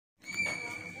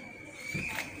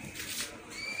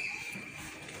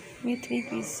ये 3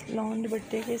 piece lawn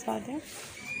दुपट्टे के साथ है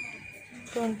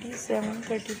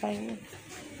 2735 में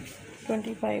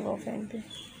 25 ऑफ एंड पे।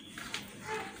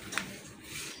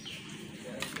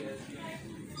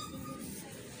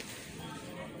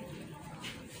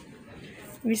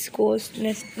 विस्कोस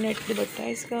नेट दुपट्टा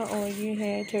है इसका और ये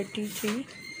है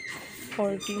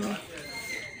 3340 में।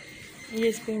 ये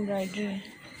इस पर एम्ब्रॉयडरी है।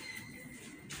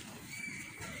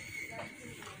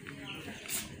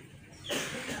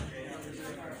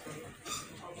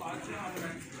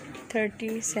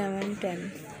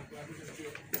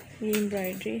 $37.10 ये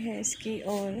एम्ब्रॉयडरी है इसकी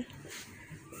और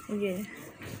ये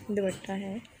दुपट्टा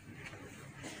है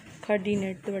खादी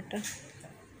नेट दुपट्टा।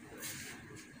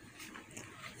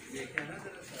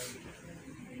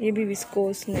 ये भी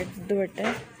विस्कोस नेट दुपट्टा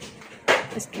है।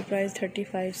 इसकी प्राइस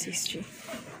 3560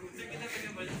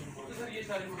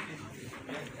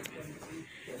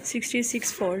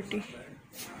 6640।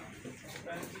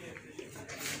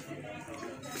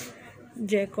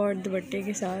 जैकॉर्ड दुपट्टे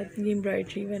के साथ ये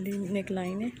एम्ब्रॉयडरी वाली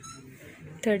नेकलाइन है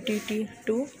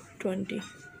 3220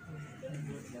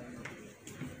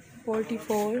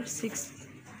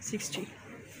 4460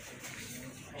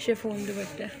 शिफॉन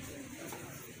दुपट्टा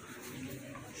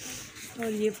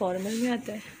और ये फॉर्मल में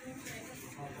आता है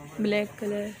black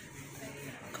colour.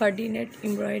 Khadi net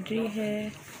embroidery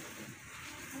है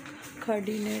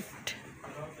खादी नेट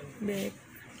बैक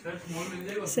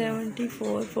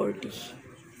 7440।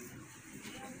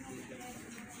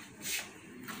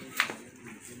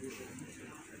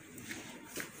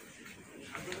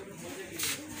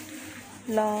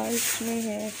 लास्ट में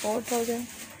है 4000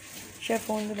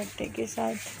 शिफॉन दुपट्टे के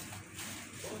साथ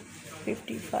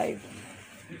 55।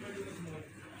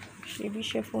 ये भी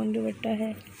शिफॉन दुपट्टा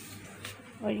है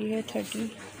और ये है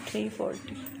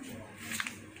 3340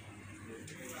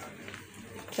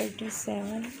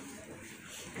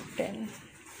 3710।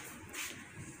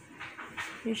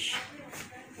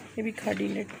 ये भी खादी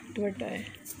नेट दुपट्टा है।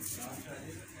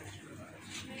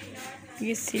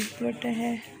 ये सिल्क दुपट्टा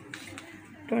है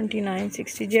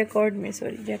 2960 जैकॉर्ड में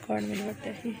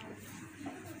दुपट्टा है।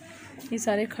 ये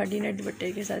सारे खादी नेट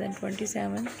दुपट्टे के साथ हैं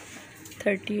 27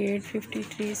 38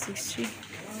 53 60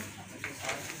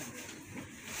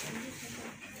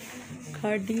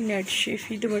 खादी नेट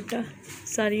शेफी दुपट्टा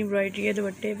सारी एम्ब्रॉयडरी है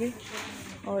दुपट्टे पे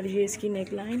और ये इसकी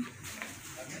नेकलाइन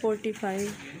 45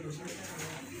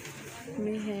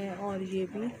 में है और ये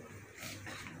भी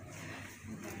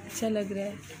अच्छा लग रहा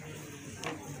है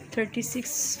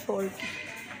 3640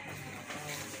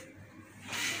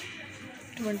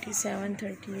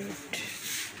 2738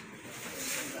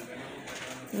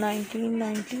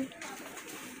 1990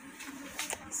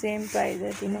 सेम प्राइस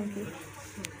है तीनों की।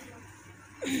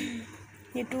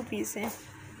 ये 2 पीस है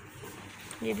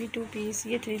ये भी 2 पीस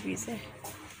ये 3 पीस है।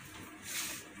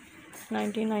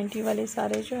 1990 वाले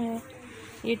सारे जो हैं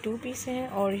ये 2 पीस हैं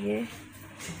और ये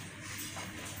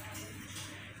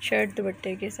शर्ट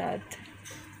दुपट्टे के साथ।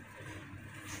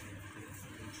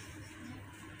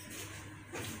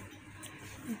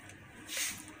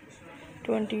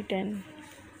 $20.10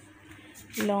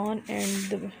 लॉन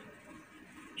एंड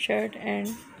शर्ट एंड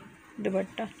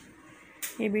दुपट्टा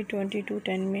ये भी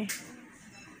 2210 में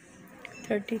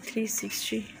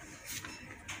 3360।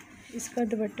 इसका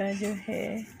दुपट्टा जो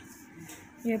है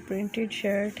ये प्रिंटेड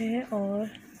शर्ट है और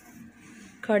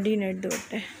खादी नेट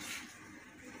दुपट्टा है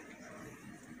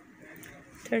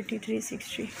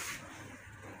 3360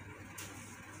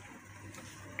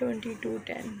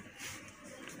 2210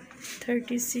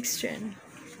 3610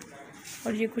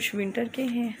 और ये कुछ विंटर के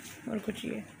हैं और कुछ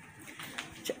ये।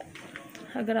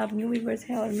 अगर आप न्यू व्यूअर्स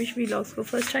हैं और आर्मिश व्लॉग्स को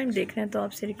फर्स्ट टाइम देख रहे हैं तो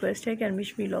आपसे रिक्वेस्ट है कि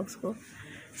आर्मिश व्लॉग्स को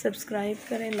सब्सक्राइब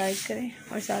करें लाइक करें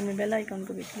और साथ में बेल आइकन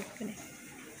को भी क्लिक करें।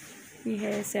 ये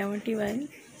है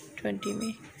 7120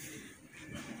 में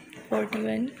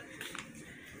 41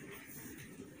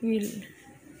 ये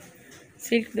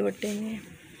सिल्क दुपट्टे में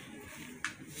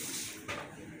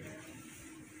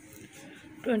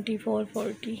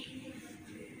 2440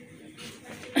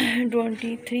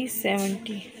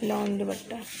 2370 लॉन्ग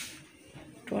दुपट्टा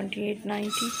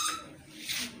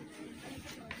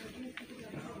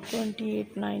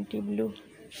 2890 ब्लू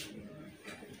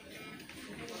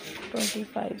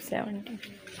 2570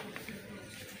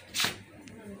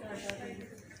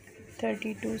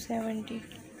 3270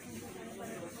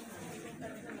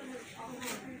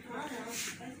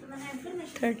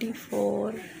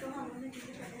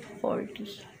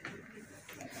 3440।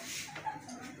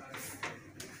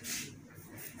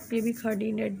 ये भी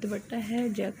खादी नेट दुपट्टा है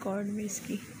जैकॉर्ड में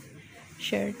इसकी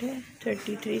शर्ट है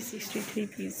 3363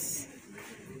 पीस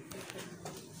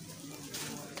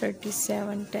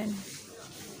 3710।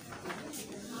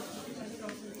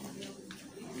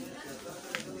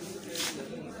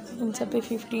 इन सब पे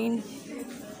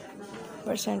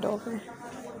 15% ऑफ है।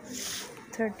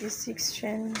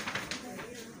 3610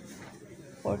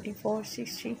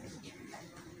 4460।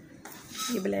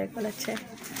 ये ब्लैक वाला अच्छा है,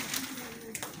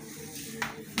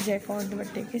 जैकॉट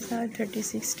दुपट्टे के साथ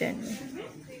 3610 में।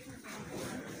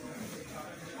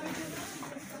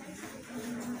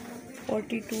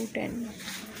 $42.10 में।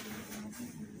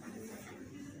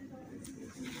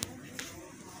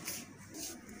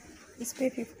 इस पे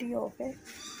 50 ऑफ है,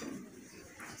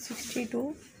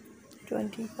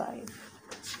 62.25।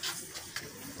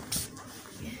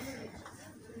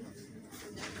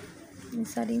 ये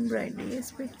सारी एम्ब्रॉयडरी है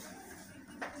इस पे,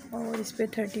 और इस पे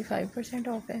 35%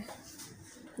 ऑफ है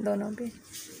दोनों पे।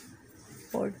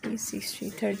 40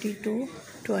 60 32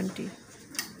 20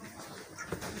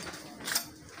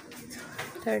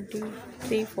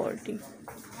 33 40।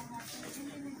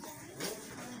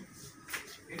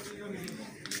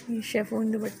 ये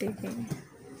शेफून दुपट्टे के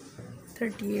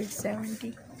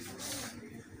 3870।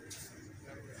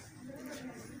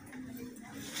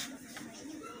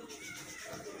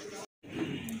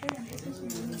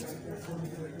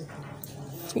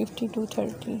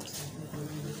 $52.30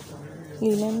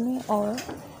 लीलन में और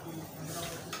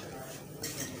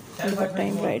दुपट्टा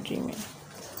एम्ब्रॉयडरी में।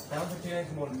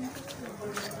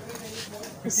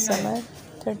 इस समर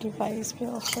 35 इस पे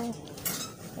ऑफ है,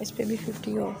 इस पे भी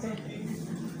 50 ऑफ है।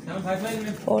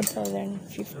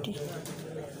 4050।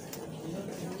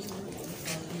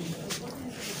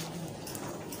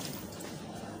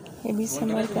 ये भी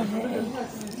समर का है,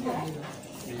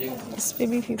 इस पे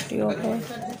भी 50 ऑफ है।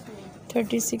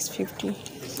 3650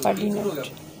 कार्डिनेट।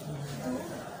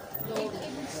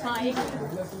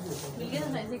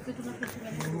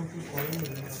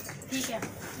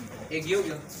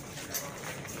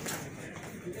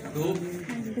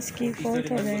 इसकी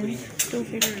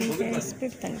 4250 है, इस पे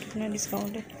पता नहीं कितना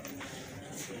डिस्काउंट है।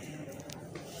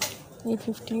 ये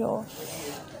 50 ऑफ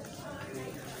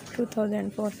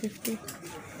 2450।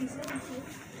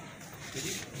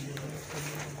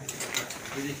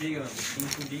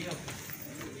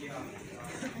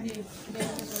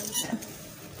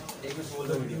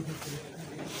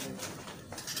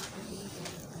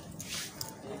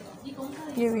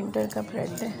 ये विंटर का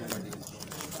प्रेट है।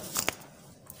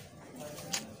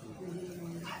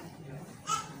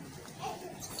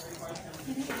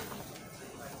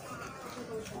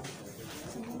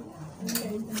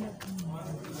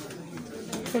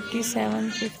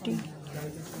 $37.50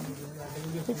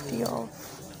 50 ऑफ।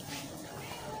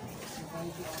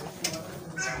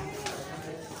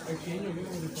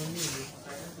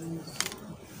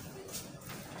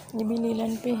 ये भी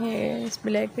लीलन पे है, इस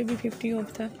ब्लैक पे भी 50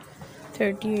 ऑफ था।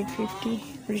 3850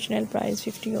 ओरिजिनल प्राइस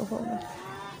 50 ऑफ होगा।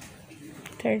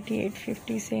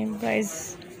 3850 सेम प्राइस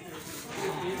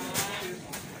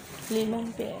लीलन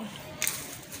पे है।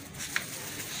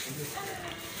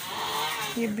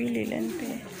 ये भी लीलन पे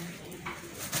है,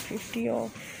 50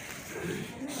 ऑफ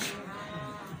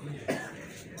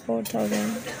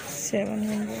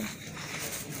 4700।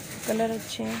 कलर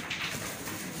अच्छे हैं।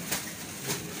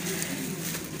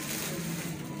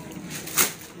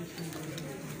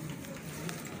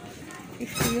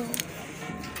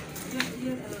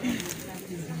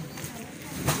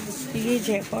 ये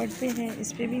जैकॉट पे है,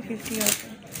 इस पे भी 50 ऑफ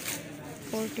है।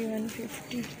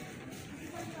 4150।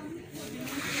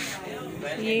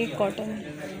 ये कॉटन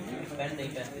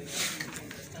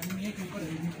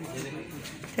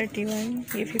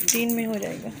 31। ये 15 में हो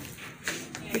जाएगा,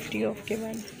 50 ऑफ के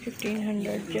बाद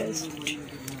 1500 जस्ट।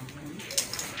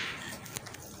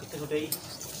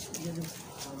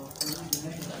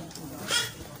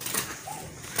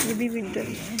 ये भी विंटर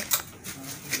में है,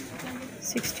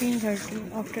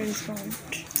 1630 आफ्टर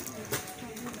डिस्काउंट।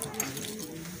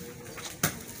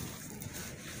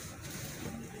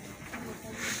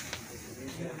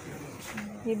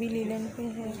 ये भी लीलन पे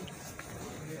है,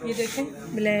 ये देखें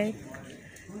ब्लैक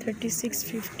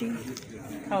 3650।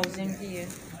 1000 की है,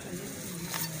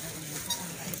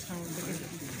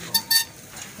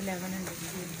 1100 की।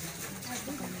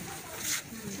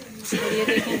 और ये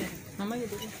देखें मामा, ये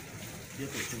देखें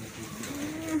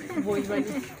वही वाली।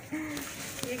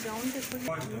 ये गाउन देखो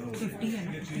 50 है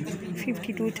ना,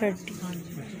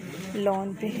 5230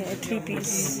 लॉन पे है, 3 पीस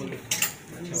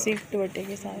सिल्क दुपट्टे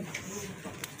के साथ।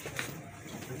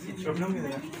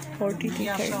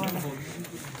 4330।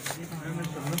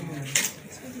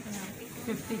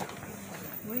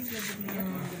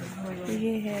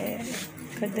 ये है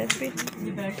खद्दर पे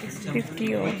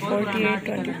 50 और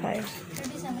 4825।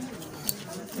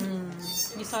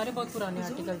 ये सारे बहुत पुराने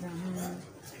आर्टिकल्स हैं।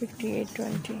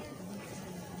 5820।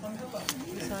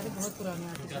 ये सारे बहुत पुराने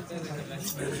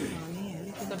आर्टिकल्स हैं।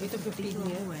 तभी तो 50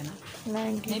 हुआ है ना।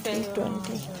 90, 20,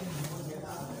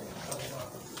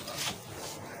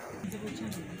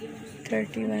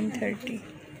 31, 30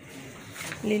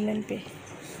 लीलन पे।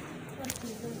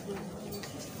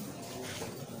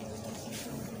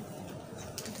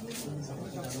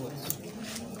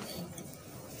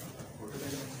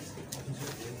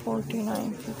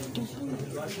 $49, $50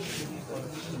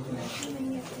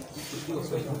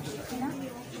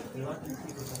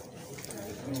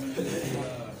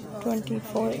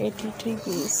 $24.83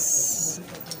 पीस।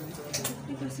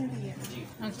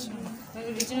 अच्छा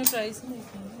ओरिजिनल प्राइस नहीं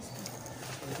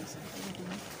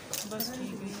बस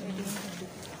ठीक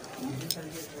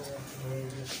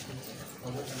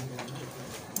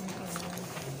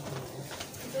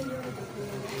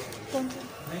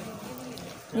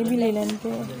ये भी लीलन पे।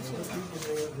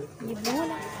 ये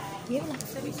बोला ये वाला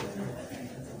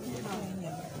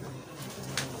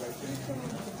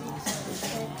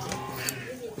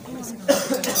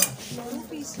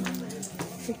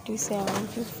 57,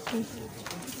 50 60।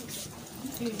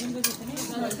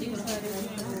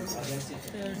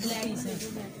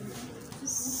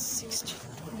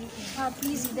 हाँ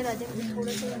प्लीज़ इधर आ जाए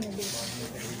थोड़ा सा